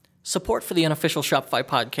Support for the Unofficial Shopify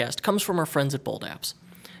podcast comes from our friends at Bold Apps.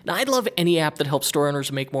 Now, I'd love any app that helps store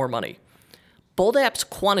owners make more money. Bold Apps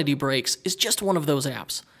Quantity Breaks is just one of those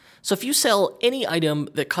apps. So if you sell any item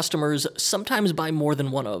that customers sometimes buy more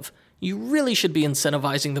than one of, you really should be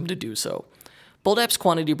incentivizing them to do so. Bold Apps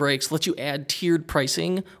Quantity Breaks lets you add tiered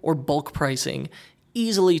pricing or bulk pricing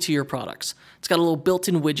easily to your products. It's got a little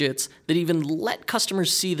built-in widgets that even let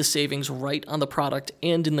customers see the savings right on the product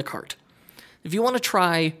and in the cart. If you want to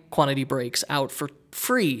try Quantity Breaks out for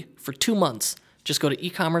free for 2 months, just go to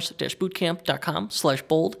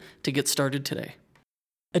ecommerce-bootcamp.com/bold to get started today.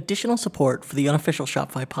 Additional support for the Unofficial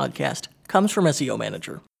Shopify podcast comes from SEO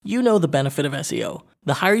Manager. You know the benefit of SEO.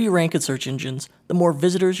 The higher you rank in search engines, the more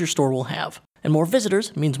visitors your store will have. And more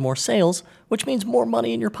visitors means more sales, which means more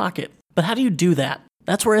money in your pocket. But how do you do that?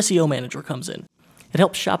 That's where SEO Manager comes in. It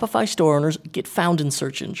helps Shopify store owners get found in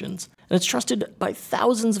search engines, and it's trusted by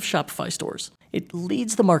thousands of Shopify stores. It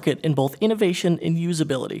leads the market in both innovation and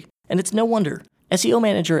usability, and it's no wonder. SEO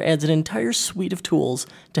Manager adds an entire suite of tools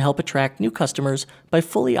to help attract new customers by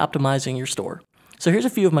fully optimizing your store. So here's a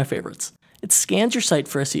few of my favorites. It scans your site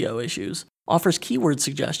for SEO issues, offers keyword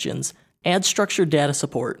suggestions, adds structured data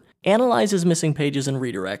support, analyzes missing pages and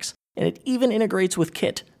redirects, and it even integrates with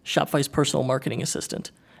Kit, Shopify's personal marketing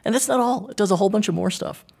assistant. And that's not all. It does a whole bunch of more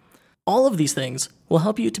stuff. All of these things will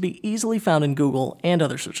help you to be easily found in Google and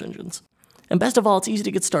other search engines. And best of all, it's easy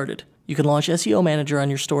to get started. You can launch SEO Manager on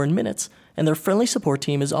your store in minutes, and their friendly support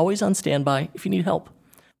team is always on standby if you need help.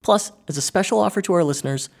 Plus, as a special offer to our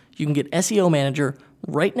listeners, you can get SEO Manager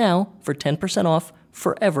right now for 10% off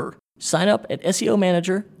forever. Sign up at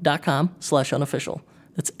SEOmanager.com/unofficial.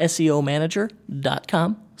 That's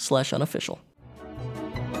SEOmanager.com/unofficial.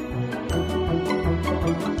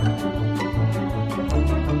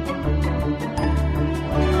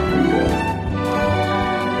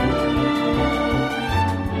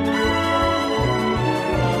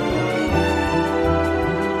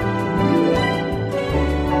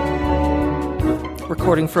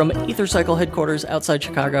 Recording from EtherCycle headquarters outside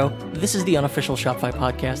Chicago, this is the Unofficial Shopify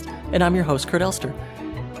podcast, and I'm your host, Kurt Elster.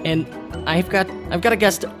 And I've got a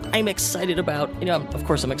guest I'm excited about. Of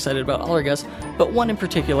course I'm excited about all our guests, but one in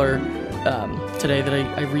particular today that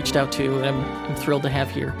I reached out to and I'm thrilled to have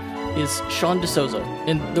here is Sean DeSouza.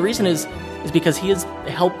 And the reason is because he has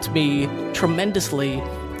helped me tremendously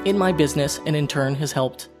in my business and in turn has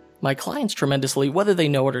helped my clients tremendously, whether they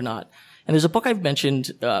know it or not. And there's a book I've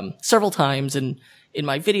mentioned several times and in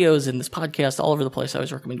my videos, in this podcast, all over the place. I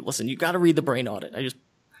always recommend, listen, you got to read The Brain Audit. I just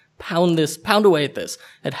pound away at this,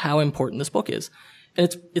 at how important this book is. And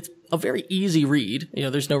it's a very easy read.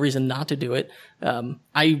 There's no reason not to do it.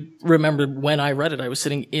 I remember when I read it, I was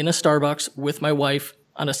sitting in a Starbucks with my wife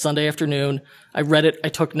on a Sunday afternoon. I read it, I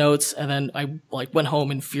took notes, and then I went home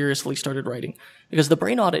and furiously started writing. Because The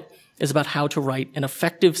Brain Audit is about how to write an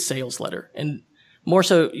effective sales letter. And more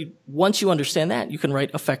so, once you understand that, you can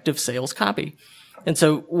write effective sales copy. And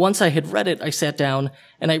so once I had read it, I sat down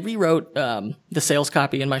and I rewrote the sales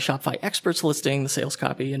copy in my Shopify experts listing, the sales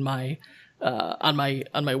copy in my on my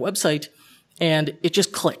website, and it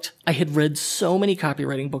just clicked. I had read so many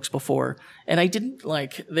copywriting books before, and I didn't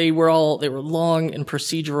they were long and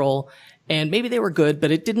procedural, and maybe they were good,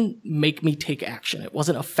 but it didn't make me take action. It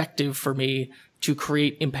wasn't effective for me to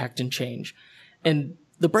create impact and change. And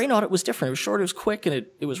The Brain Audit was different. It was short, it was quick, and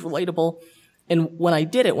it was relatable. And when I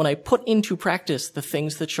did it, when I put into practice the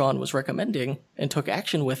things that Sean was recommending and took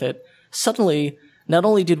action with it, suddenly, not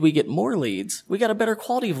only did we get more leads, we got a better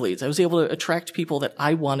quality of leads. I was able to attract people that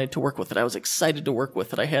I wanted to work with, that I was excited to work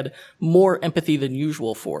with, that I had more empathy than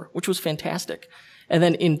usual for, which was fantastic. And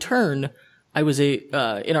then in turn, I was in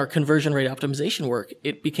our conversion rate optimization work,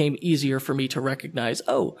 it became easier for me to recognize,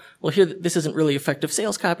 this isn't really effective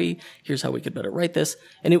sales copy. Here's how we could better write this.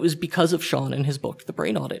 And it was because of Sean and his book, The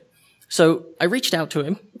Brain Audit. So I reached out to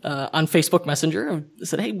him on Facebook Messenger. I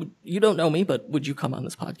said, hey, you don't know me, but would you come on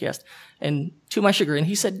this podcast? And to my chagrin,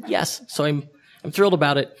 he said yes. So I'm thrilled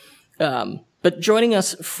about it. But joining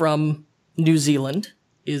us from New Zealand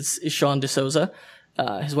is Sean DeSouza.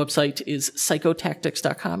 His website is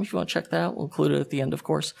psychotactics.com. If you want to check that out, we'll include it at the end, of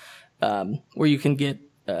course, where you can get,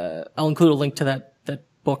 I'll include a link to that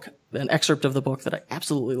book, an excerpt of the book that I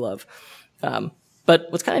absolutely love.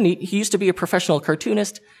 But what's kind of neat, he used to be a professional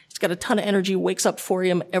cartoonist. He's got a ton of energy, wakes up 4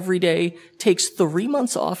 a.m. every day, takes 3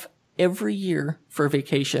 months off every year for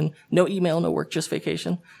vacation. No email, no work, just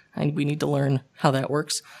vacation. And we need to learn how that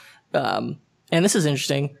works. And this is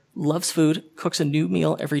interesting. Loves food, cooks a new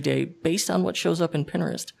meal every day based on what shows up in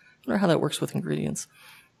Pinterest. I wonder how that works with ingredients.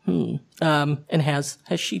 And has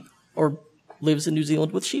sheep or lives in New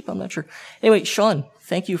Zealand with sheep. I'm not sure. Anyway, Sean,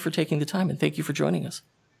 thank you for taking the time and thank you for joining us.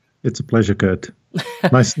 It's a pleasure, Kurt.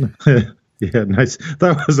 Nice. Yeah, nice.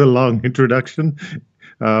 That was a long introduction.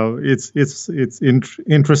 It's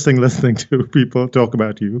interesting listening to people talk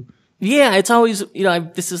about you. Yeah, it's always,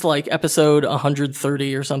 this is like episode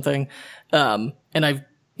 130 or something. And I've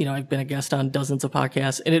been a guest on dozens of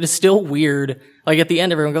podcasts, and it is still weird. Like at the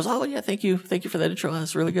end, everyone goes, "Oh yeah, thank you for that intro.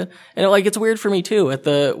 That's really good." And it's weird for me too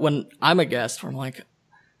when I'm a guest, where I'm like,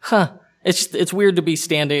 "Huh." It's weird to be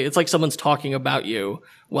standing. It's like someone's talking about you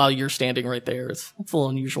while you're standing right there. It's a little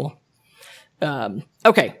unusual.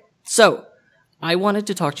 Okay, so I wanted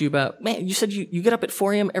to talk to you about, man, you said you get up at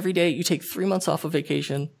 4 a.m. every day. You take 3 months off of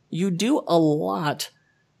vacation. You do a lot,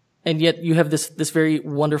 and yet you have this very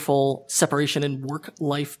wonderful separation in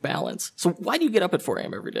work-life balance. So why do you get up at 4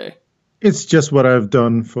 a.m. every day? It's just what I've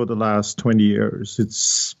done for the last 20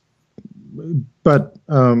 years. But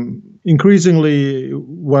increasingly,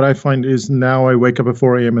 what I find is now I wake up at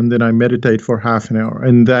 4 a.m. and then I meditate for half an hour.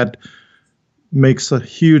 And that makes a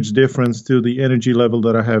huge difference to the energy level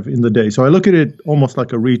that I have in the day. So I look at it almost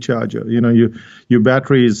like a recharger. Your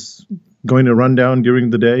battery is going to run down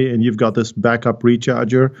during the day, and you've got this backup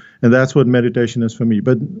recharger. And that's what meditation is for me.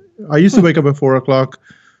 But I used to wake up at 4 o'clock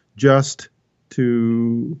just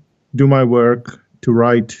to do my work, to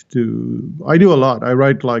write. I do a lot. I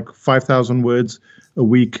write like 5,000 words a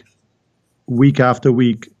week after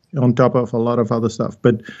week, on top of a lot of other stuff.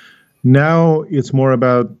 But now it's more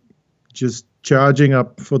about just charging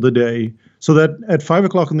up for the day, so that at 5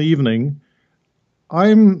 o'clock in the evening,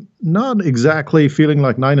 I'm not exactly feeling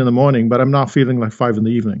like 9 in the morning, but I'm not feeling like 5 in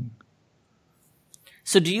the evening.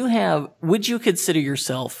 So would you consider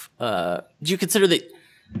yourself, do you consider that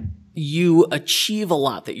you achieve a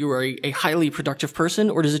lot, that you are a highly productive person,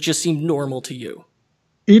 or does it just seem normal to you?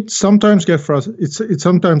 It sometimes gets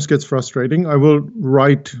frustrating. I will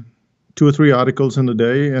write 2 or 3 articles in a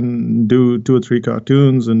day and do 2 or 3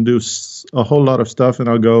 cartoons and do a whole lot of stuff. And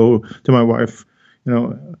I'll go to my wife,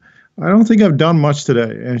 I don't think I've done much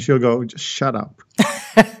today. And she'll go, just shut up.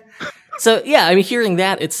 So, yeah, hearing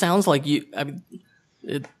that, it sounds like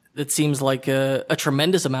it seems like a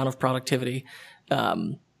tremendous amount of productivity.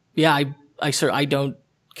 Yeah, I don't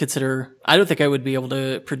think I would be able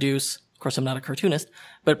to produce, of course I'm not a cartoonist,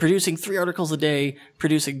 but producing 3 articles a day,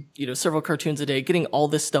 producing, several cartoons a day, getting all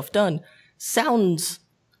this stuff done sounds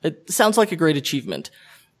like a great achievement.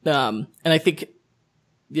 And I think,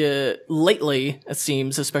 lately, it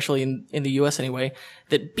seems, especially in the US anyway,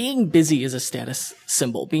 that being busy is a status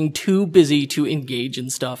symbol. Being too busy to engage in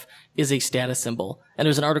stuff is a status symbol. And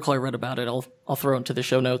there's an article I read about it. I'll throw into the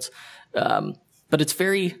show notes. But it's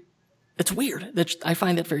weird. I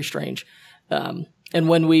find that very strange. And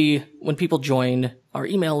when people join our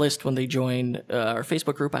email list, when they join our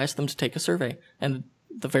Facebook group, I ask them to take a survey. And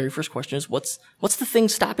the very first question is, what's the thing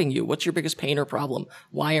stopping you? What's your biggest pain or problem?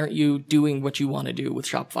 Why aren't you doing what you want to do with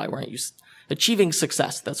Shopify? Why aren't you achieving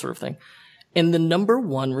success? That sort of thing. And the number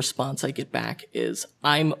one response I get back is,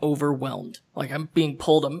 I'm overwhelmed. Like I'm being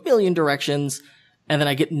pulled a million directions, and then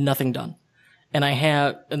I get nothing done. And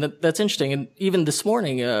that's interesting. And even this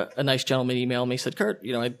morning, a nice gentleman emailed me, said, "Kurt,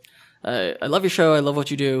 I love your show. I love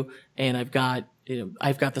what you do. And I've got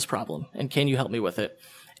this problem. And can you help me with it?"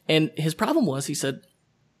 And his problem was, he said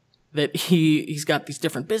that he's got these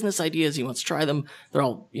different business ideas. He wants to try them. They're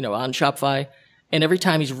all, on Shopify. And every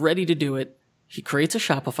time he's ready to do it, he creates a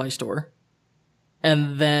Shopify store.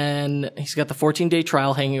 And then he's got the 14-day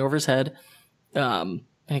trial hanging over his head. And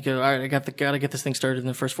he goes, all right, I gotta get this thing started in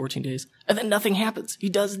the first 14 days. And then nothing happens. He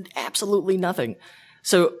does absolutely nothing.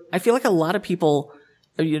 So I feel like a lot of people,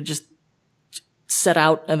 just set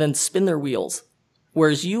out and then spin their wheels.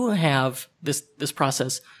 Whereas you have this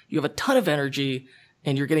process, you have a ton of energy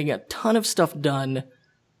and you're getting a ton of stuff done.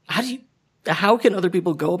 How can other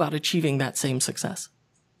people go about achieving that same success?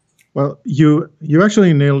 Well, you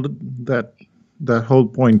actually nailed that whole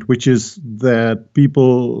point, which is that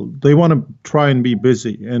people, they want to try and be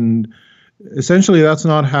busy. And essentially that's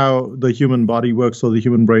not how the human body works or the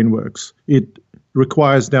human brain works. It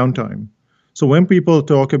requires downtime. So when people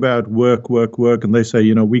talk about work, and they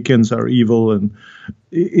say, weekends are evil, and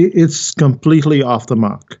it's completely off the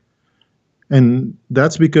mark. And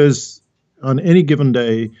that's because on any given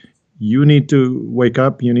day, you need to wake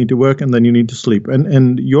up, you need to work, and then you need to sleep.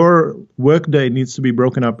 And your work day needs to be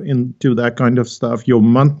broken up into that kind of stuff. Your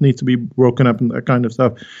month needs to be broken up in that kind of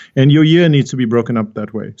stuff. And your year needs to be broken up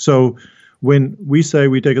that way. So when we say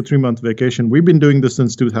we take a 3-month vacation, we've been doing this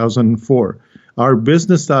since 2004. Our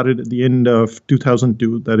business started at the end of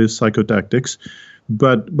 2002, that is Psychotactics.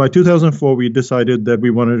 But by 2004, we decided that we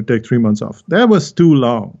wanted to take 3 months off. That was too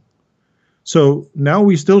long. So now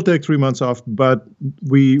we still take 3 months off, but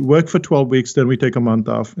we work for 12 weeks, then we take a month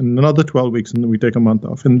off, and another 12 weeks, and then we take a month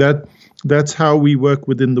off. And that's how we work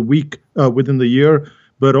within the week, within the year.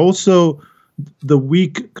 But also, the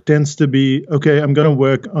week tends to be, okay, I'm going to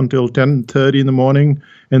work until 10:30 in the morning,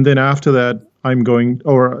 and then after that, I'm going,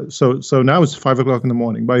 so now it's 5 o'clock in the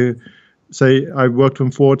morning. By, say, I worked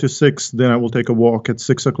from 4 to 6, then I will take a walk at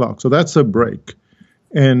 6 o'clock. So that's a break.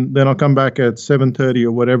 And then I'll come back at 7:30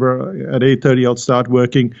 or whatever. At 8:30, I'll start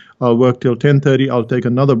working. I'll work till 10:30. I'll take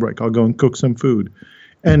another break. I'll go and cook some food.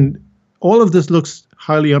 And all of this looks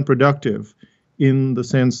highly unproductive in the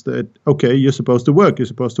sense that, okay, you're supposed to work.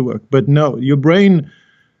 But no, your brain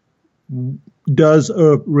does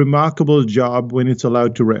a remarkable job when it's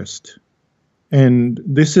allowed to rest. And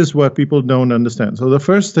this is what people don't understand. So the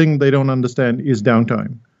first thing they don't understand is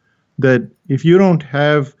downtime. That if you don't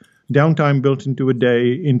have downtime built into a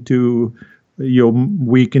day, into your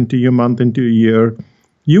week, into your month, into a year,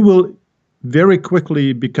 you will very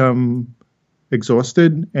quickly become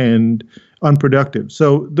exhausted and unproductive.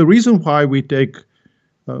 So the reason why we take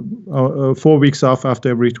 4 weeks off after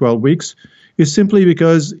every 12 weeks is simply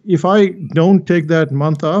because if I don't take that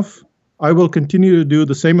month off, I will continue to do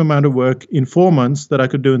the same amount of work in 4 months that I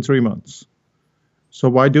could do in 3 months. So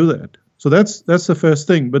why do that? So that's the first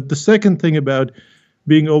thing. But the second thing about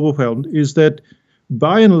being overwhelmed is that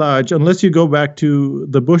by and large, unless you go back to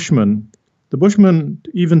the Bushmen,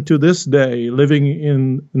 even to this day, living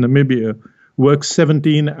in Namibia, work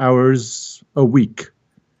 17 hours a week.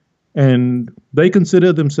 And they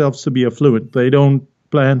consider themselves to be affluent. They don't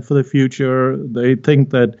plan for the future. They think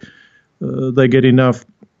that they get enough.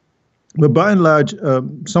 But by and large,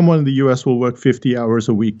 someone in the U.S. will work 50 hours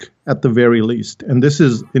a week at the very least. And this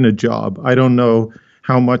is in a job. I don't know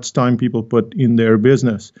how much time people put in their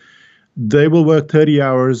business. They will work 30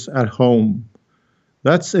 hours at home.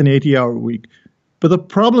 That's an 80-hour week. But the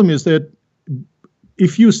problem is that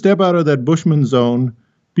if you step out of that Bushman zone,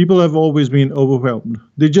 people have always been overwhelmed.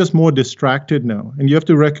 They're just more distracted now. And you have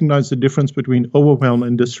to recognize the difference between overwhelm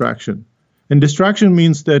and distraction. And distraction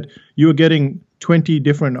means that you're getting 20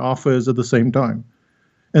 different offers at the same time.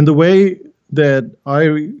 And the way that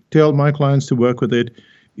I tell my clients to work with it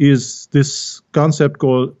is this concept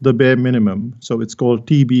called the bare minimum. So it's called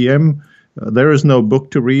TBM. There is no book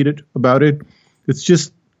to read about it. It's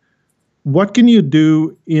just, what can you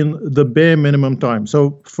do in the bare minimum time?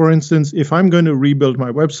 So, for instance, if I'm going to rebuild my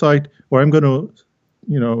website, or I'm going to,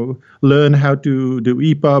 learn how to do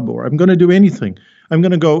EPUB, or I'm going to do anything, I'm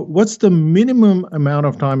going to go, what's the minimum amount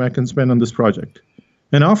of time I can spend on this project?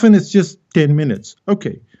 And often it's just 10 minutes.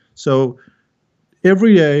 Okay, so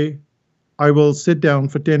every day I will sit down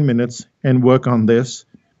for 10 minutes and work on this,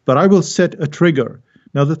 but I will set a trigger.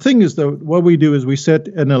 Now, the thing is that what we do is we set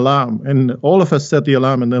an alarm, and all of us set the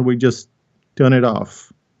alarm, and then we just turn it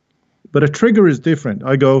off. But a trigger is different.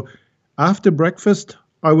 I go, after breakfast,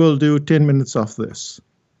 I will do 10 minutes of this.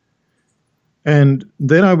 And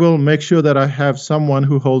then I will make sure that I have someone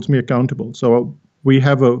who holds me accountable. So we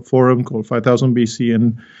have a forum called 5000 BC,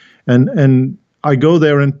 and I go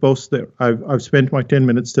there and post there. I've spent my 10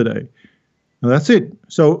 minutes today. And that's it.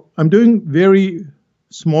 So I'm doing very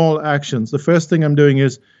small actions. The first thing I'm doing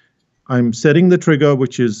is I'm setting the trigger,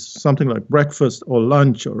 which is something like breakfast or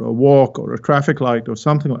lunch or a walk or a traffic light or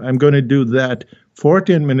something. I'm going to do that for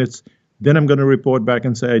 10 minutes. Then I'm going to report back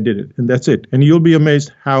and say I did it. And that's it. And you'll be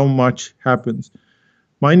amazed how much happens.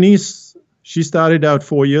 My niece, she started out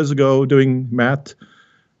 4 years ago doing math.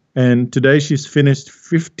 And today she's finished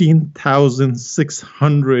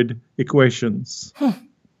 15,600 equations.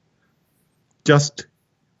 Just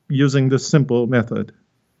using this simple method.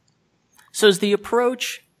 So is the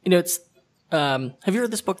approach, it's, have you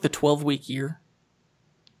read this book, The 12-Week Year?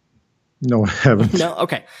 No, I haven't. No?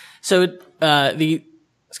 Okay. So, it's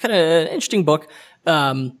kind of an interesting book.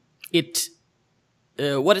 What it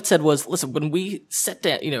said was, listen, when we set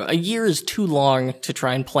down, a year is too long to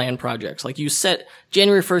try and plan projects. Like you set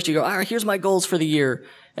January 1st, you go, all right, here's my goals for the year.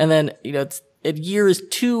 And then, a year is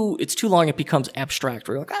too long, it becomes abstract.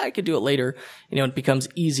 We're like, I could do it later. It becomes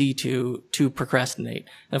easy to procrastinate.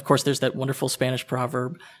 And of course, there's that wonderful Spanish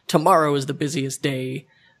proverb, tomorrow is the busiest day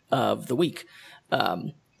of the week.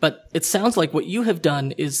 But it sounds like what you have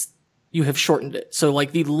done is you have shortened it. So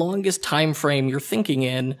like the longest time frame you're thinking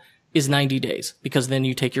in is 90 days, because then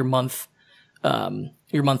you take your month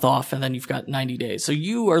off and then you've got 90 days. So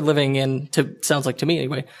you are living in, sounds like to me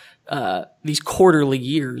anyway, these quarterly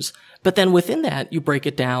years. But then within that, you break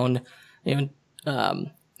it down, I'm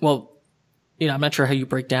not sure how you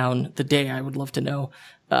break down the day. I would love to know.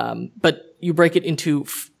 But you break it into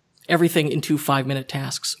everything into 5-minute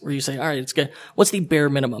tasks where you say, all right, it's good. What's the bare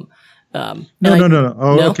minimum? No. Oh,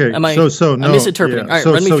 no? okay. Am I, So no. I'm misinterpreting. Yeah. All right,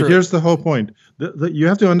 run me So through here's it. the whole point. You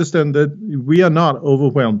have to understand that we are not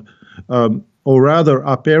overwhelmed. Or rather,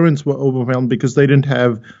 our parents were overwhelmed because they didn't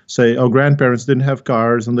have, say, our grandparents didn't have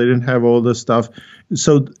cars and they didn't have all this stuff.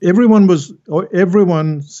 So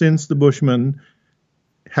everyone since the Bushmen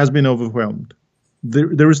has been overwhelmed.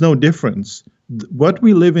 There is no difference. What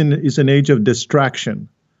we live in is an age of distraction.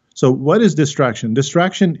 So what is distraction?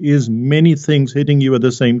 Distraction is many things hitting you at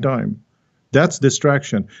the same time. That's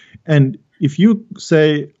distraction. And if you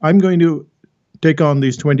say, I'm going to take on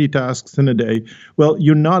these 20 tasks in a day, well,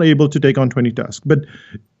 you're not able to take on 20 tasks. But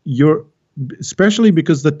you're, especially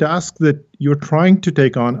because the tasks that you're trying to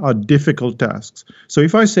take on are difficult tasks. So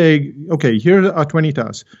if I say, okay, here are 20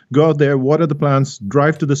 tasks, go out there, water the plants,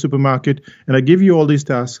 drive to the supermarket, and I give you all these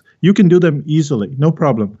tasks, you can do them easily, no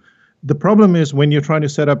problem. The problem is when you're trying to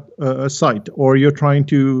set up a site or you're trying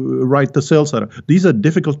to write the sales letter. These are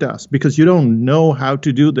difficult tasks because you don't know how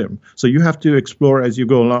to do them. So you have to explore as you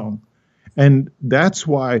go along. And that's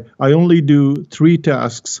why I only do 3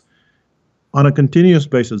 tasks on a continuous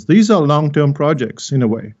basis. These are long-term projects in a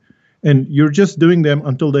way. And you're just doing them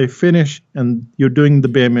until they finish and you're doing the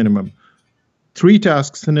bare minimum. 3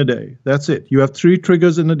 tasks in a day. That's it. You have 3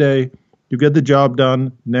 triggers in a day. You get the job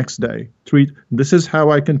done next day. 3. This is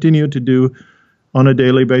how I continue to do on a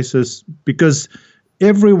daily basis because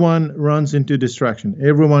everyone runs into distraction.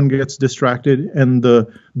 Everyone gets distracted, and the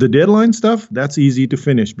deadline stuff, that's easy to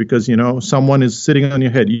finish because, someone is sitting on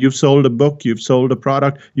your head. You've sold a book, you've sold a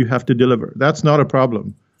product, you have to deliver. That's not a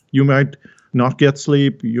problem. You might not get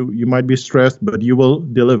sleep, you might be stressed, but you will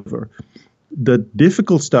deliver. The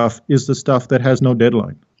difficult stuff is the stuff that has no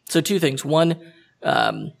deadline. So 2 things. One,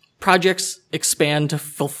 projects expand to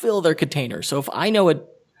fulfill their container. So if I know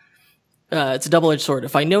it's a double-edged sword.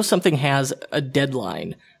 If I know something has a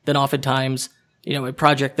deadline, then oftentimes, a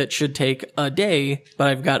project that should take a day, but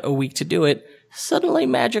I've got a week to do it, suddenly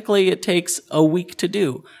magically it takes a week to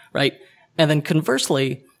do, right? And then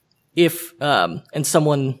conversely, if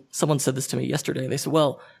someone said this to me yesterday, they said,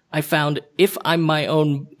 well, I found if I'm my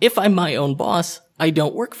own boss, I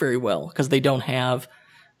don't work very well because they don't have,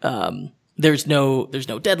 there's no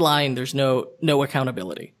deadline, there's no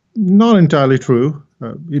accountability. Not entirely true.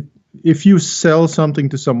 If you sell something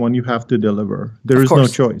to someone, you have to deliver. There is no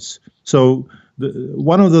choice. So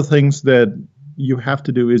one of the things that you have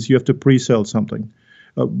to do is you have to pre-sell something.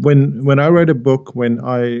 When I write a book, when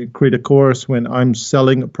I create a course, when I'm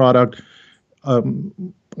selling a product,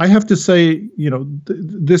 I have to say,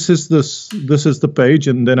 this is the page,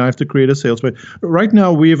 and then I have to create a sales page. Right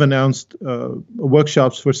now, we've announced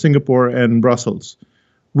workshops for Singapore and Brussels.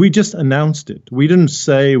 We just announced it. We didn't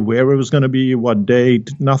say where it was going to be, what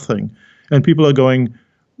date, nothing. And people are going,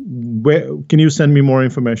 can you send me more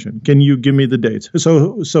information? Can you give me the dates?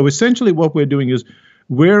 So essentially what we're doing is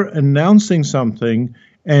we're announcing something,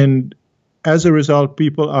 and as a result,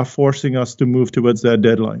 people are forcing us to move towards that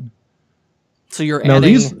deadline. So you're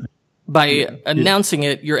announcing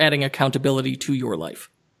it, you're adding accountability to your life.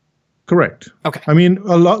 Correct. Okay. I mean,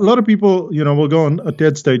 a lot of people, will go on a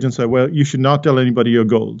TED stage and say, well, you should not tell anybody your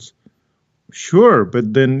goals. Sure,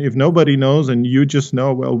 but then if nobody knows and you just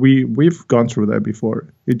know, well, we've gone through that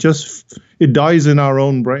before. It dies in our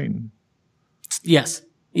own brain. Yes.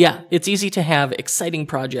 Yeah. It's easy to have exciting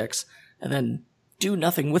projects and then do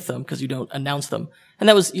nothing with them because you don't announce them. And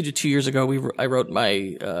that was 2 years ago. I wrote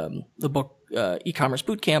my the book E-commerce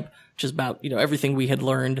Bootcamp, which is about everything we had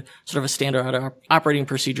learned, sort of a standard operating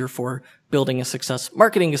procedure for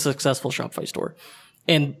marketing a successful Shopify store.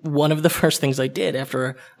 And one of the first things I did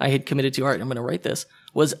after I had committed to, all right, I'm going to write this,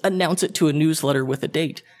 was announce it to a newsletter with a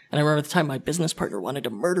date. And I remember at the time my business partner wanted to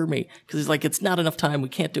murder me because he's like, it's not enough time. We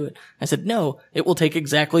can't do it. I said, no, it will take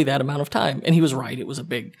exactly that amount of time. And he was right. It was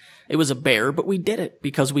a bear, but we did it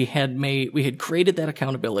because we had created that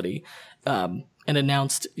accountability, and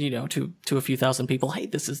announced, to a few thousand people, hey,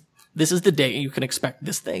 this is the day you can expect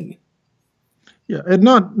this thing. Yeah, and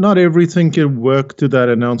not everything can work to that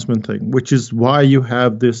announcement thing, which is why you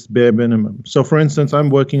have this bare minimum. So, for instance, I'm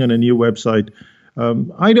working on a new website.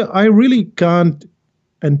 I really can't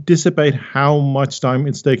anticipate how much time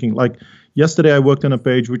it's taking. Like yesterday, I worked on a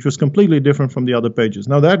page which was completely different from the other pages.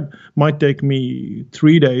 Now, that might take me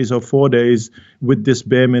 3 days or 4 days with this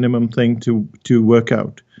bare minimum thing to work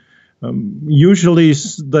out. Usually,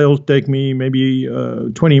 they'll take me maybe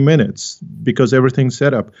 20 minutes because everything's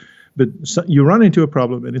set up. But you run into a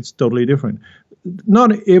problem and it's totally different.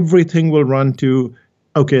 Not everything will run to,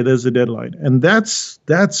 okay, there's a deadline. And that's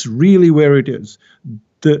really where it is.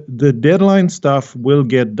 The deadline stuff will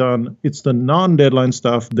get done. It's the non-deadline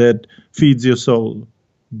stuff that feeds your soul.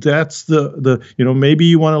 That's maybe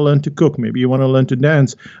you want to learn to cook, maybe you want to learn to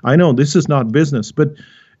dance. I know this is not business, but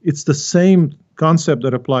it's the same concept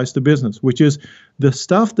that applies to business, which is the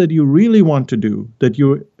stuff that you really want to do, that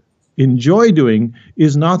you enjoy doing,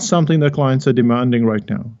 is not something that clients are demanding right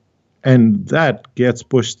now. And that gets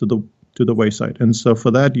pushed to the wayside. And so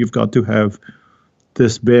for that, you've got to have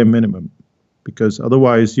this bare minimum, because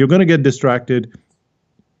otherwise you're going to get distracted.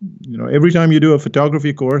 Every time you do a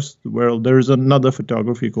photography course, well, there's another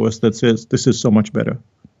photography course that says this is so much better.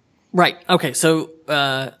 Right. Okay. So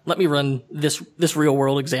let me run this real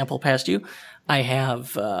world example past you. I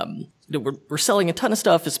have we're selling a ton of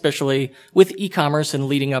stuff, especially with e-commerce and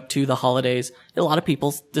leading up to the holidays. A lot of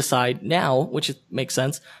people decide now, which makes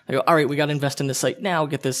sense. They go, all right, we got to invest in this site now.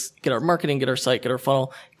 Get our marketing, get our site, get our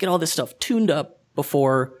funnel, get all this stuff tuned up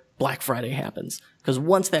before Black Friday happens. Because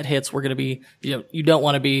once that hits, we're going to be, you don't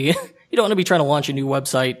want to be trying to launch a new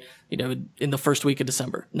website, in the first week of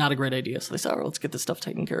December. Not a great idea. So they said, all right, let's get this stuff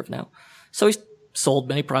taken care of now. So we sold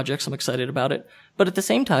many projects. I'm excited about it. But at the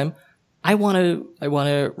same time, I want to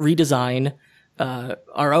redesign,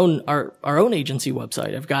 our own agency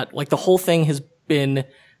website. I've got, the whole thing has been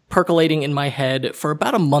percolating in my head for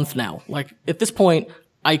about a month now. At this point,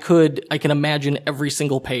 I can imagine every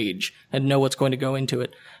single page and know what's going to go into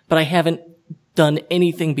it. But I haven't done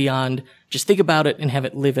anything beyond just think about it and have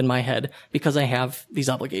it live in my head, because I have these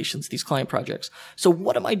obligations, these client projects. So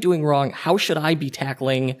what am I doing wrong? How should I be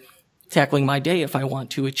tackling my day if I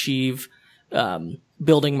want to achieve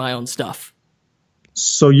building my own stuff?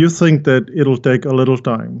 So you think that it'll take a little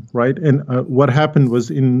time, right? And what happened was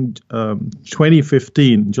in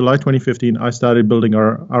 2015, July 2015, I started building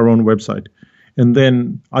our own website. And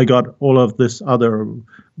then I got all of this other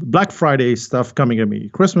Black Friday stuff coming at me,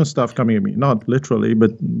 Christmas stuff coming at me, not literally,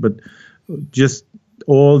 but just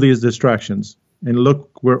all these distractions. And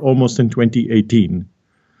look, we're almost in 2018.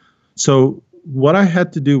 So what I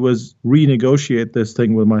had to do was renegotiate this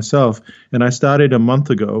thing with myself. And I started a month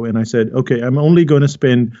ago, and I said, okay, I'm only going to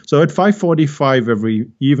spend, so at 5:45 every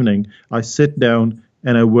evening, I sit down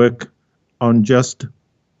and I work on just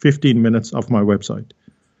 15 minutes of my website.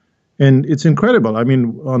 And it's incredible. I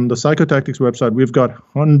mean, on the Psychotactics website, we've got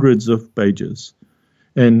hundreds of pages.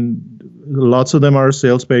 And lots of them are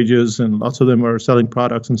sales pages, and lots of them are selling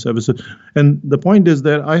products and services. And the point is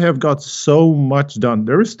that I have got so much done.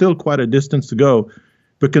 There is still quite a distance to go.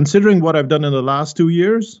 But considering what I've done in the last 2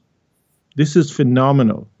 years, this is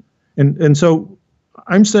phenomenal. And so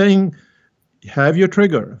I'm saying, have your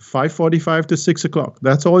trigger, 5:45 to 6 o'clock.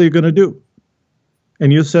 That's all you're going to do.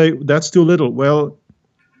 And you say, that's too little. Well,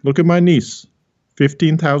 look at my niece,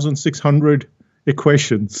 15,600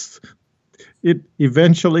 equations. It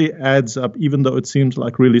eventually adds up, even though it seems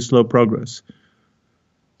like really slow progress.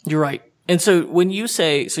 You're right. And so when you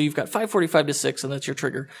say, so you've got 5:45 to 6, and that's your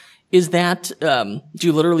trigger, is that, do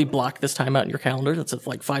you literally block this time out in your calendar? That's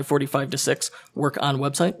 5:45 to 6, work on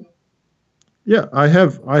website? Yeah, I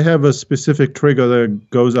have a specific trigger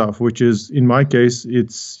that goes off, which is, in my case,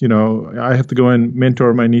 it's, I have to go and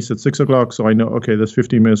mentor my niece at 6 o'clock. So I know, okay, there's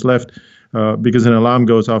 15 minutes left, because an alarm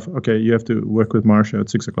goes off. Okay, you have to work with Marcia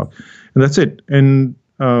at 6 o'clock. And that's it. And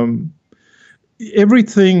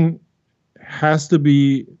everything has to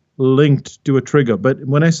be linked to a trigger. But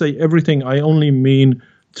when I say everything, I only mean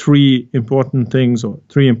 3 important things or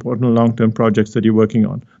 3 important long-term projects that you're working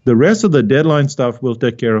on. The rest of the deadline stuff will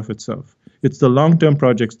take care of itself. It's the long-term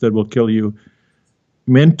projects that will kill you.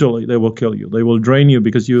 Mentally, they will kill you. They will drain you,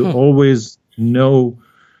 because you always know,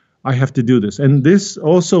 I have to do this. And this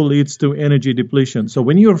also leads to energy depletion. So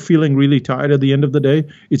when you're feeling really tired at the end of the day,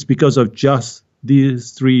 it's because of just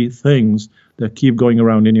these 3 things that keep going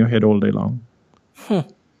around in your head all day long.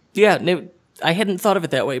 Yeah, no, I hadn't thought of it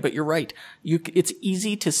that way, but you're right. It's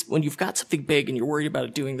easy to, when you've got something big and you're worried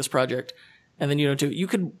about doing this project, and then you don't do it, you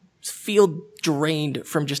could feel drained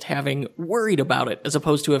from just having worried about it, as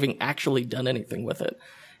opposed to having actually done anything with it.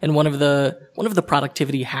 And one of the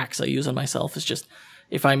productivity hacks I use on myself is just,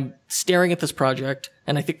 if I'm staring at this project,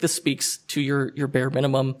 and I think this speaks to your bare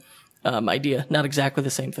minimum idea, not exactly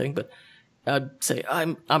the same thing, but I'd say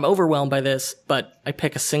I'm overwhelmed by this, but I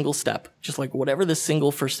pick a single step, just whatever the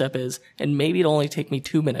single first step is, and maybe it'll only take me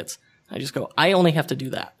 2 minutes. I just go, I only have to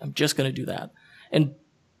do that. I'm just going to do that. And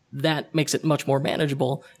that makes it much more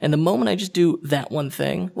manageable. And the moment I just do that one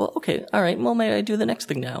thing, well, okay, all right, well, may I do the next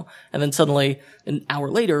thing now? And then suddenly, an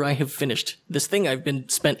hour later, I have finished this thing I've been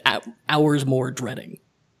spent hours more dreading.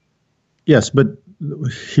 Yes, but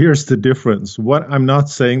here's the difference. I'm not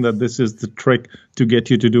saying that this is the trick to get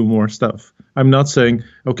you to do more stuff. I'm not saying,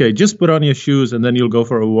 okay, just put on your shoes and then you'll go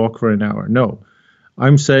for a walk for an hour. No,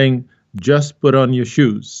 I'm saying just put on your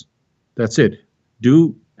shoes. That's it.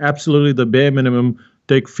 Do absolutely the bare minimum.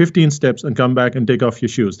 Take 15 steps and come back and take off your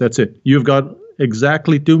shoes. That's it. You've got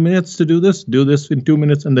exactly 2 minutes to do this. Do this in 2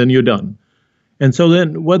 minutes, and then you're done. And so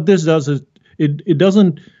then what this does is it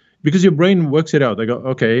doesn't, because your brain works it out. They go,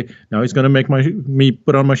 okay, now he's going to make me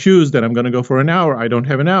put on my shoes. Then I'm going to go for an hour. I don't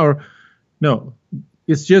have an hour. No,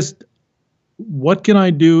 it's just, what can I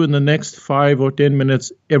do in the next 5 or 10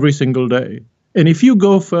 minutes every single day? And if you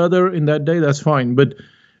go further in that day, that's fine. But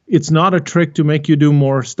it's not a trick to make you do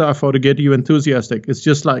more stuff or to get you enthusiastic. It's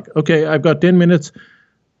just like, okay, I've got 10 minutes.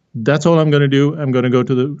 That's all I'm going to do. I'm going to go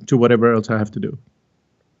to whatever else I have to do.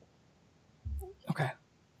 Okay.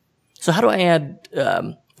 So how do I add,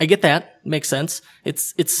 I get that. Makes sense.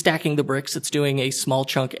 It's stacking the bricks. It's doing a small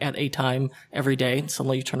chunk at a time every day. And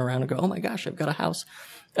suddenly you turn around and go, oh my gosh, I've got a house.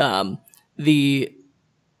 So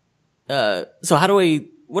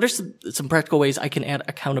what are some practical ways I can add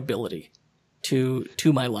accountability to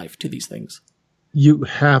my life, to these things? You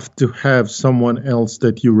have to have someone else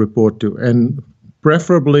that you report to. And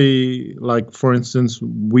preferably, like, for instance,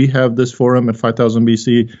 we have this forum at 5000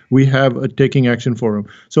 BC. We have a Taking Action forum.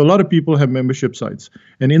 So a lot of people have membership sites.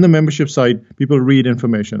 And in the membership site, people read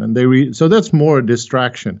information. And so that's more a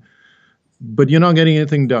distraction. But you're not getting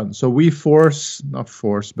anything done. So we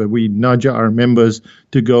we nudge our members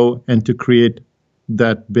to go and to create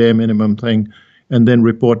that bare minimum thing and then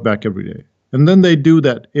report back every day. And then they do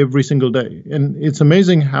that every single day. And it's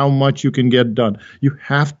amazing how much you can get done. You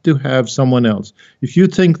have to have someone else. If you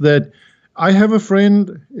think that, I have a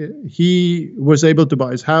friend, he was able to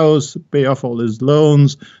buy his house, pay off all his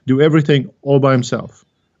loans, do everything all by himself.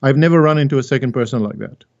 I've never run into a second person like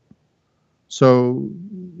that. So,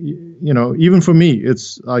 even for me,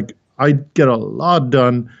 it's like I get a lot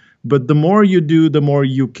done, but the more you do, the more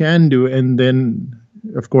you can do. And then,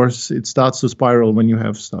 of course, it starts to spiral when you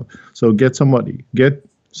have stuff. So get someone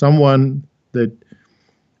that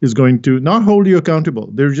is going to not hold you accountable.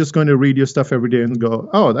 They're just going to read your stuff every day and go,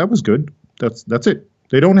 oh, that was good. That's it.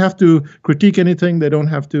 They don't have to critique anything. They don't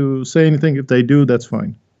have to say anything. If they do, that's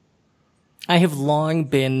fine. I have long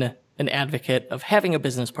been an advocate of having a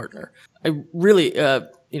business partner. I really, now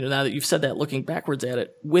that you've said that, looking backwards at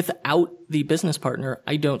it, without the business partner,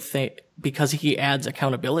 I don't think, because he adds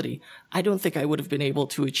accountability, I don't think I would have been able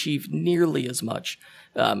to achieve nearly as much.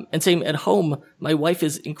 And same at home, my wife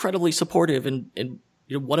is incredibly supportive, and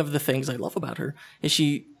one of the things I love about her is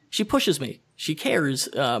she pushes me. She cares.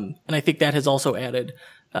 And I think that has also added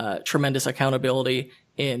tremendous accountability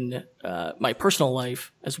in my personal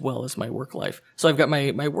life as well as my work life. So I've got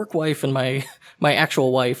my work wife and my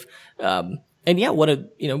actual wife. And yeah, one of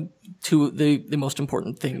the most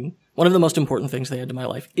important things they add to my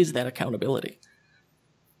life is that accountability.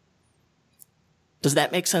 Does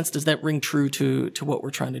that make sense? Does that ring true to what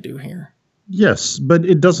we're trying to do here? Yes, but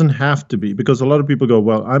it doesn't have to be, because a lot of people go,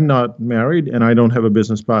 well, I'm not married and I don't have a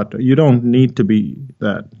business partner. You don't need to be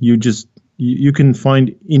that. You can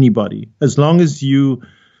find anybody. As long as you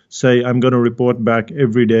say, I'm going to report back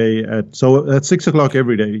every day at 6 o'clock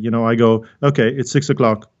every day, I go, okay, it's 6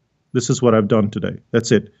 o'clock. This is what I've done today.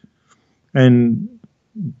 That's it. And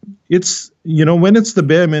it's, when it's the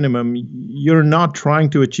bare minimum, you're not trying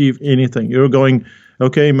to achieve anything. You're going,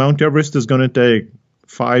 okay, Mount Everest is going to take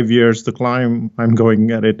 5 years to climb. I'm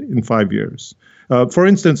going at it in 5 years. For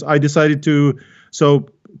instance, I decided so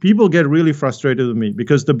people get really frustrated with me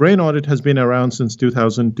because the Brain Audit has been around since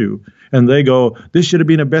 2002. And they go, this should have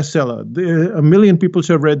been a bestseller. 1 million people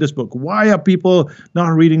should have read this book. Why are people not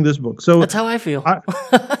reading this book? So that's how I feel.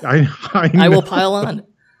 I will pile on.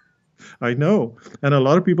 I know. And a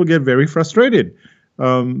lot of people get very frustrated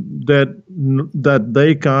that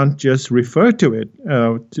they can't just refer to it,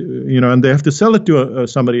 and they have to sell it to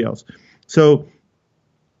somebody else. So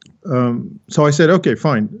I said, okay,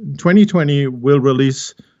 fine. 2020 will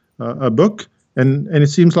release a book. And it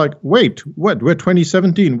seems like, wait, what? We're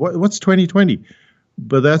 2017. What's 2020?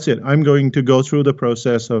 But that's it. I'm going to go through the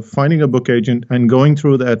process of finding a book agent and going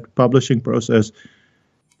through that publishing process.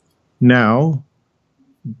 Now,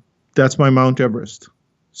 that's my Mount Everest.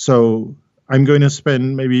 So I'm going to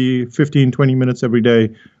spend maybe 15, 20 minutes every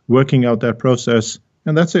day working out that process.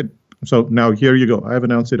 And that's it. So now here you go. I've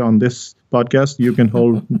announced it on this podcast. You can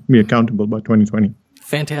hold me accountable by 2020.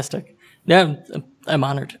 Fantastic. Yeah, I'm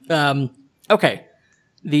honored. Okay.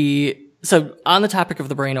 So on the topic of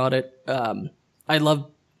the Brain Audit, I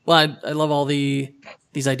love all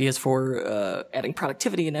these ideas for adding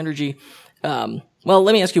productivity and energy. Well,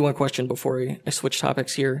 let me ask you one question before I switch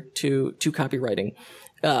topics here to copywriting.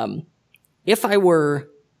 If I were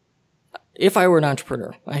an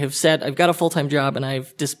entrepreneur, I have said I've got a full-time job and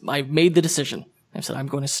I've made the decision. I've said I'm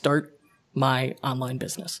going to start my online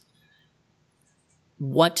business.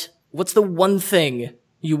 what's the one thing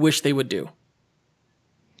you wish they would do?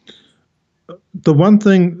 The one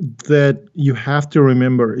thing that you have to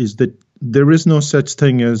remember is that there is no such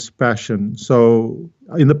thing as passion. So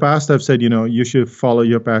in the past, I've said, you should follow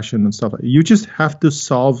your passion and stuff. You just have to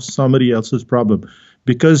solve somebody else's problem.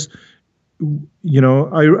 Because,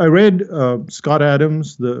 I read Scott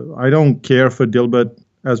Adams. I don't care for Dilbert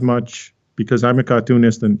as much because I'm a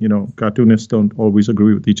cartoonist and, cartoonists don't always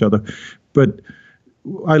agree with each other. But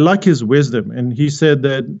I like his wisdom. And he said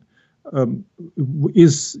that,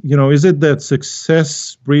 is it that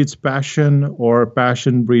success breeds passion or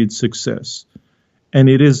passion breeds success? And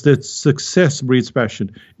it is that success breeds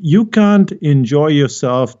passion. You can't enjoy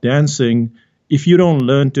yourself dancing if you don't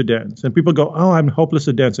learn to dance. And people go, oh, I'm hopeless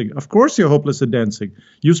at dancing. Of course you're hopeless at dancing.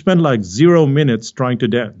 You spend like 0 minutes trying to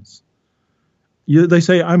dance. They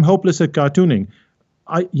say, I'm hopeless at cartooning.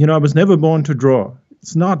 I was never born to draw.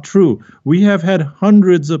 It's not true. We have had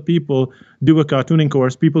hundreds of people do a cartooning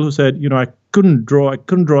course, people who said, I couldn't draw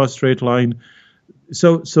a straight line.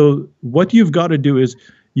 So what you've got to do is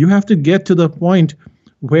you have to get to the point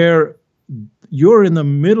where you're in the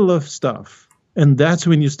middle of stuff, and that's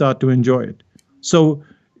when you start to enjoy it. So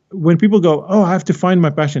when people go, oh, I have to find my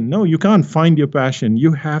passion. No, you can't find your passion.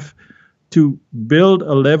 You have to build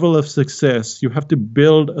a level of success. You have to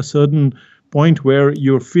build a certain point where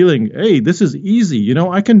you're feeling, hey, this is easy.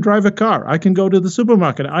 I can drive a car. I can go to the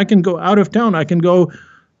supermarket. I can go out of town. I can go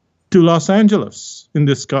to Los Angeles in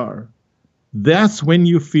this car. That's when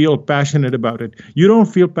you feel passionate about it. You don't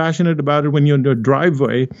feel passionate about it when you're in the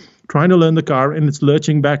driveway trying to learn the car and it's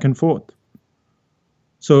lurching back and forth.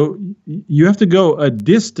 So you have to go a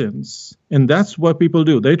distance, and that's what people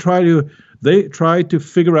do. They try to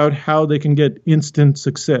figure out how they can get instant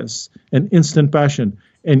success and instant passion.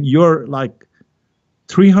 And you're like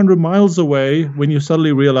 300 miles away when you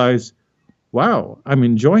suddenly realize, wow, I'm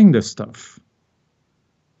enjoying this stuff.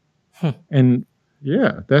 And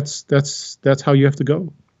yeah, that's how you have to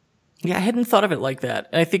go. Yeah, I hadn't thought of it like that.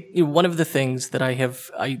 And I think one of the things that I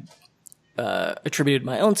attributed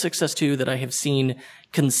my own success to, that I have seen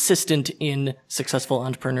consistent in successful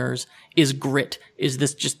entrepreneurs, is grit. Is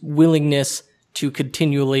this just willingness to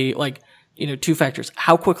continually, two factors.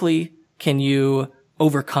 How quickly can you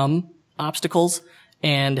overcome obstacles,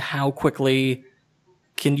 and how quickly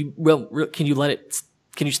can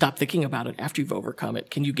you stop thinking about it after you've overcome it?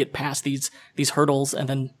 Can you get past these hurdles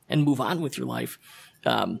and move on with your life?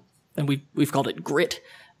 And we've called it grit.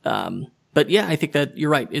 But yeah, I think that you're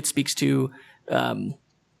right. It speaks to,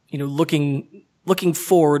 looking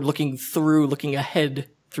forward, looking ahead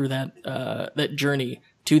through that journey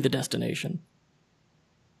to the destination.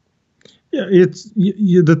 Yeah,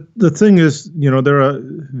 the thing is, there are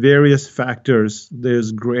various factors.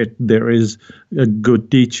 There's grit. There is a good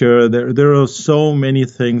teacher. There are so many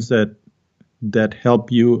things that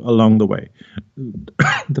help you along the way.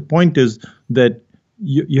 The point is that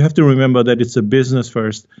you have to remember that it's a business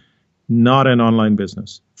first, not an online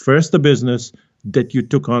business. First, the business that you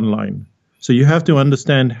took online. So you have to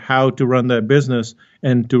understand how to run that business,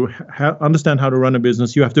 and to understand how to run a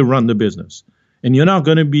business, you have to run the business. And you're not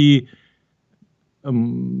going to be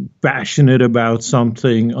passionate about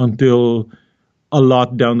something until a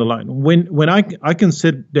lot down the line. When I can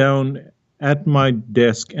sit down at my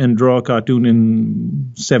desk and draw a cartoon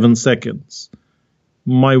in 7 seconds.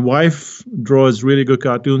 My wife draws really good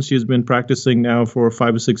cartoons. She's been practicing now for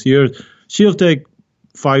 5 or 6 years. She'll take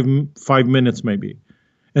five minutes maybe.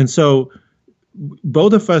 And so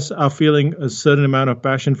both of us are feeling a certain amount of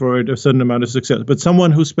passion for it, a certain amount of success. But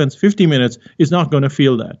someone who spends 50 minutes is not going to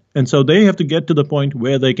feel that. And so they have to get to the point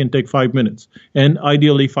where they can take 5 minutes, and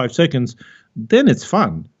ideally 5 seconds. Then it's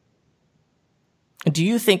fun. Do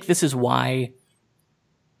you think this is why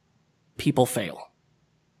people fail?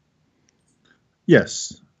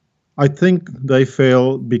 Yes. I think they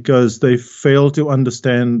fail because they fail to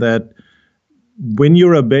understand that when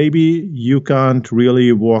you're a baby, you can't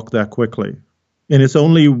really walk that quickly. And it's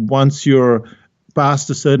only once you're past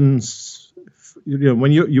a certain,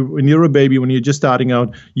 when you're a baby, when you're just starting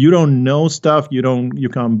out, you don't know stuff, you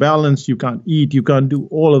can't balance, you can't eat, you can't do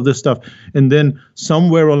all of this stuff. And then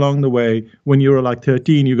somewhere along the way, when you're like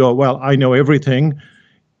 13, you go, well, I know everything,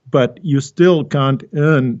 but you still can't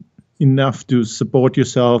earn enough to support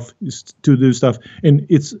yourself, to do stuff. And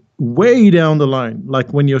it's way down the line,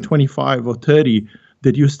 like when you're 25 or 30,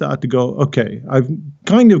 that you start to go, okay, I'm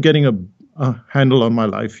kind of getting a handle on my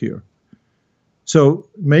life here. So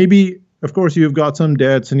maybe, of course, you've got some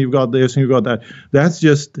debts and you've got this and you've got that. That's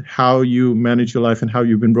just how you manage your life and how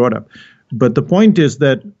you've been brought up. But the point is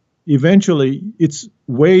that eventually it's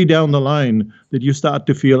way down the line that you start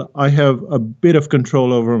to feel, I have a bit of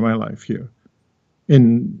control over my life here.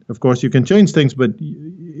 And of course, you can change things, but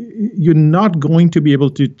you're not going to be able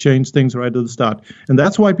to change things right at the start. And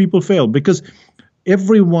that's why people fail, because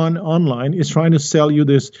everyone online is trying to sell you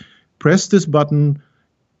this, press this button,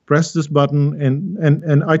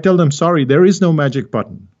 and I tell them, sorry, there is no magic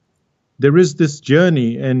button. There is this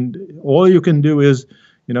journey, and all you can do is,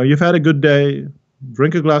 you've had a good day,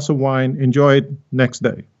 drink a glass of wine, enjoy it next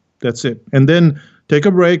day. That's it. And then take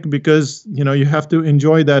a break, because, you have to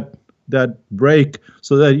enjoy that break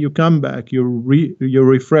so that you come back, you're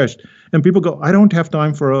refreshed. And people go, I don't have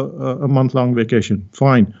time for a month-long vacation.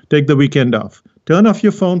 Fine, take the weekend off. Turn off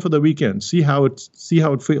your phone for the weekend. See how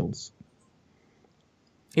it feels.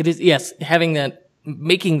 It is, yes,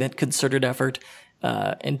 making that concerted effort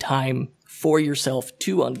and time for yourself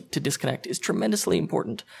to disconnect is tremendously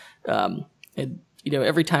important. And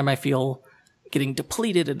every time I feel getting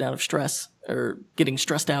depleted and out of stress, or getting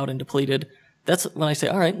stressed out and depleted, that's when I say,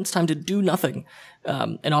 all right, it's time to do nothing.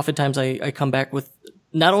 And oftentimes I come back with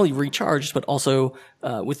not only recharged, but also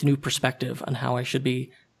with new perspective on how I should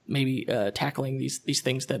be maybe tackling these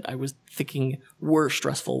things that I was thinking were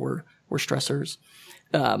stressful, were stressors.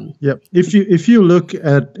 Yeah. If you look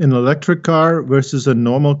at an electric car versus a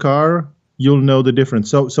normal car, you'll know the difference.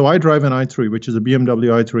 So I drive an i3, which is a BMW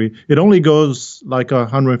i3. It only goes like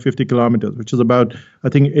 150 kilometers, which is about, I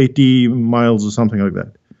think, 80 miles or something like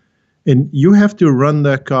that. And you have to run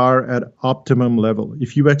that car at optimum level.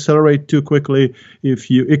 If you accelerate too quickly,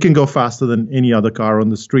 it can go faster than any other car on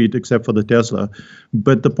the street except for the Tesla.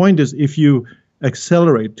 But the point is, if you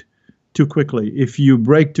accelerate too quickly, if you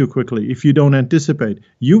brake too quickly, if you don't anticipate,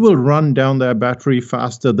 you will run down that battery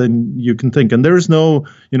faster than you can think. And there is no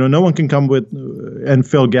one can come with and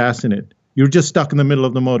fill gas in it. You're just stuck in the middle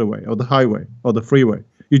of the motorway or the highway or the freeway.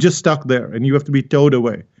 You're just stuck there, and you have to be towed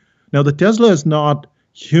away. Now, the Tesla is not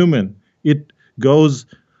human. It goes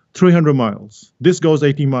 300 miles. This goes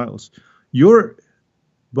 80 miles. Your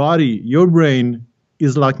body, your brain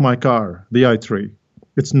is like my car, the i3.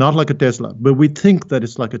 It's not like a Tesla, but we think that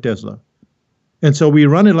it's like a Tesla. And so we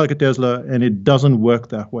run it like a Tesla, and it doesn't work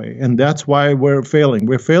that way. And that's why we're failing.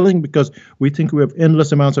 We're failing because we think we have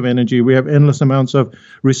endless amounts of energy. We have endless amounts of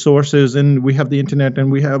resources, and we have the internet,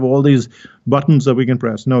 and we have all these buttons that we can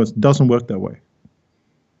press. No, it doesn't work that way.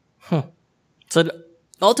 So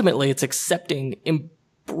ultimately, it's accepting,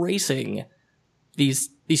 embracing these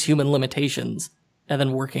human limitations, and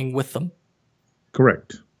then working with them.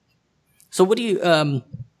 Correct. So what do you,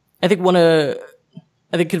 I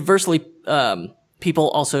think conversely, people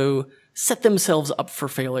also set themselves up for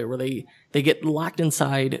failure, where they get locked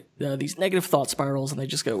inside these negative thought spirals, and they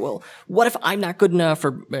just go, well, what if I'm not good enough,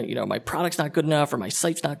 or, my product's not good enough, or my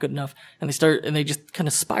site's not good enough? And they just kind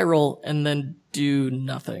of spiral and then do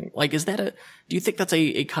nothing. Like, do you think that's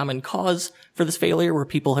a common cause for this failure, where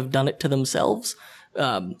people have done it to themselves?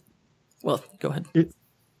 Well, go ahead.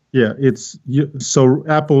 So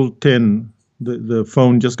Apple 10, the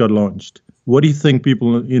phone just got launched. What do you think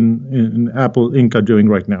people in Apple Inc. are doing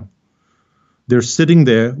right now? They're sitting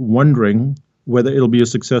there wondering whether it'll be a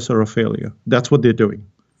success or a failure. That's what they're doing.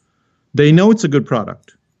 They know it's a good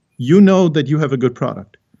product. You know that you have a good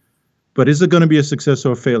product. But is it going to be a success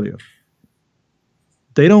or a failure?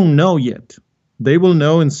 They don't know yet. They will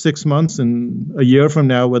know in 6 months and a year from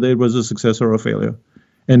now whether it was a success or a failure.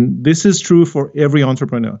 And this is true for every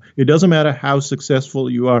entrepreneur. It doesn't matter how successful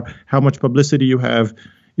you are, how much publicity you have.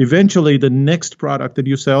 Eventually, the next product that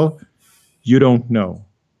you sell, you don't know.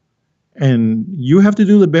 And you have to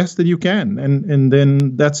do the best that you can. And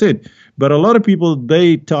then that's it. But a lot of people,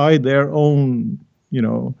 they tie their own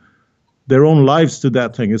lives to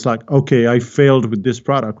that thing. It's like, okay, I failed with this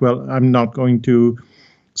product. Well, I'm not going to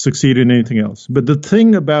succeed in anything else. But the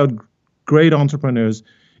thing about great entrepreneurs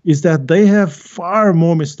is that they have far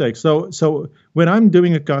more mistakes. So when I'm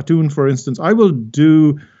doing a cartoon, for instance, I will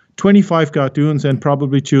do 25 cartoons and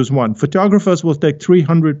probably choose one. Photographers will take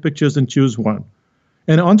 300 pictures and choose one.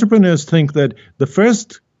 And entrepreneurs think that the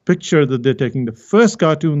first picture that they're taking, the first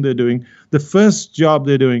cartoon they're doing, the first job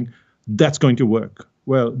they're doing, that's going to work.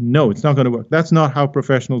 Well, no, it's not going to work. That's not how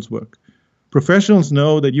professionals work. Professionals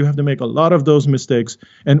know that you have to make a lot of those mistakes.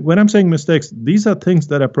 And when I'm saying mistakes, these are things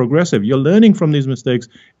that are progressive. You're learning from these mistakes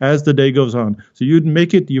as the day goes on. So you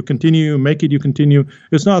make it, you continue, you make it, you continue.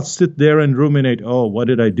 It's not sit there and ruminate, oh, what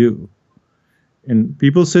did I do? And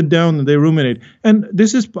people sit down and they ruminate. And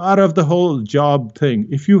this is part of the whole job thing.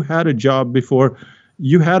 If you had a job before,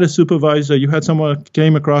 you had a supervisor, you had someone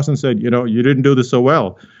came across and said, you didn't do this so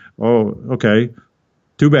well. Oh, okay.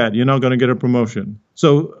 Too bad. You're not going to get a promotion.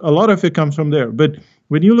 So a lot of it comes from there. But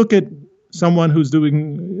when you look at someone who's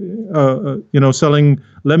doing, selling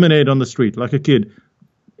lemonade on the street, like a kid,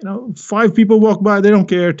 5 people walk by, they don't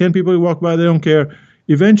care. 10 people walk by, they don't care.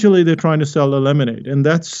 Eventually, they're trying to sell the lemonade, and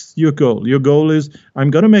that's your goal. Your goal is, I'm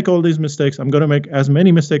going to make all these mistakes. I'm going to make as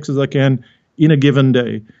many mistakes as I can in a given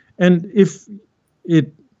day. And if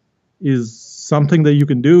it is something that you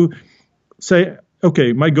can do, say,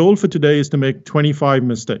 okay, my goal for today is to make 25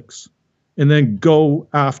 mistakes, and then go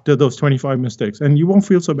after those 25 mistakes, and you won't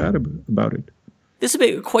feel so bad about it. This has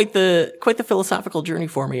been quite the philosophical journey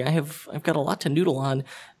for me. I've got a lot to noodle on.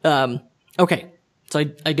 Okay. So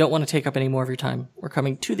I don't want to take up any more of your time. We're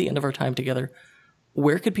coming to the end of our time together.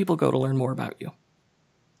 Where could people go to learn more about you?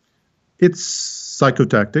 It's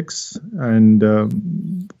Psychotactics, and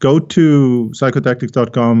go to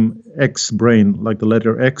psychotactics.com, X-Brain, like the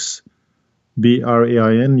letter X,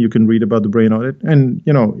 BRAIN. You can read about the brain audit. And,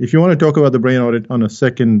 if you want to talk about the brain audit on a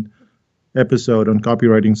second episode on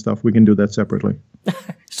copywriting stuff, we can do that separately.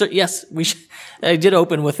 So, yes, I did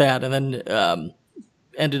open with that, and then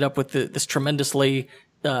ended up with this tremendously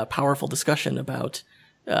powerful discussion about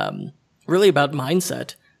really about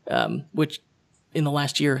mindset, which in the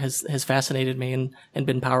last year has fascinated me and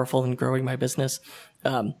been powerful in growing my business.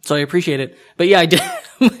 So I appreciate it. But yeah, I did.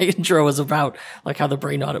 My intro was about like how the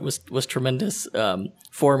brain audit was tremendous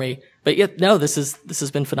for me. But yet, no, this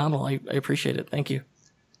has been phenomenal. I appreciate it. Thank you.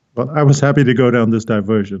 Well, I was happy to go down this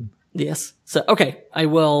diversion. Yes. So okay, I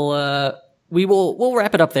will. We'll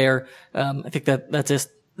wrap it up there. I think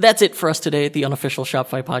that's it for us today at the Unofficial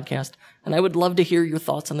Shopify Podcast. And I would love to hear your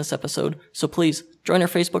thoughts on this episode. So please join our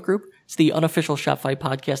Facebook group. It's the Unofficial Shopify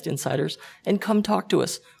Podcast Insiders, and come talk to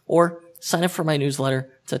us, or sign up for my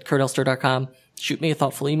newsletter. It's at kurtelster.com. Shoot me a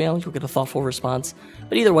thoughtful email. You'll get a thoughtful response.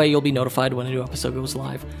 But either way, you'll be notified when a new episode goes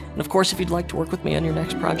live. And of course, if you'd like to work with me on your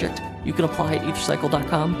next project, you can apply at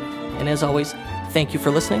ethercycle.com. And as always, thank you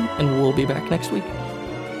for listening, and we'll be back next week.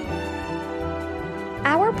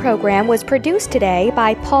 Our program was produced today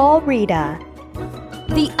by Paul Rita.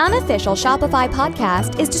 The Unofficial Shopify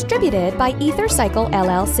Podcast is distributed by EtherCycle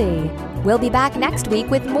LLC. We'll be back next week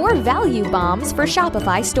with more value bombs for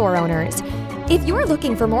Shopify store owners. If you're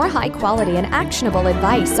looking for more high-quality and actionable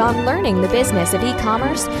advice on learning the business of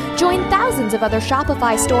e-commerce, join thousands of other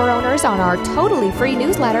Shopify store owners on our totally free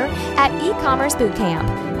newsletter at e-commerce bootcamp.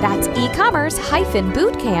 That's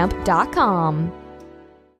e-commerce-bootcamp.com.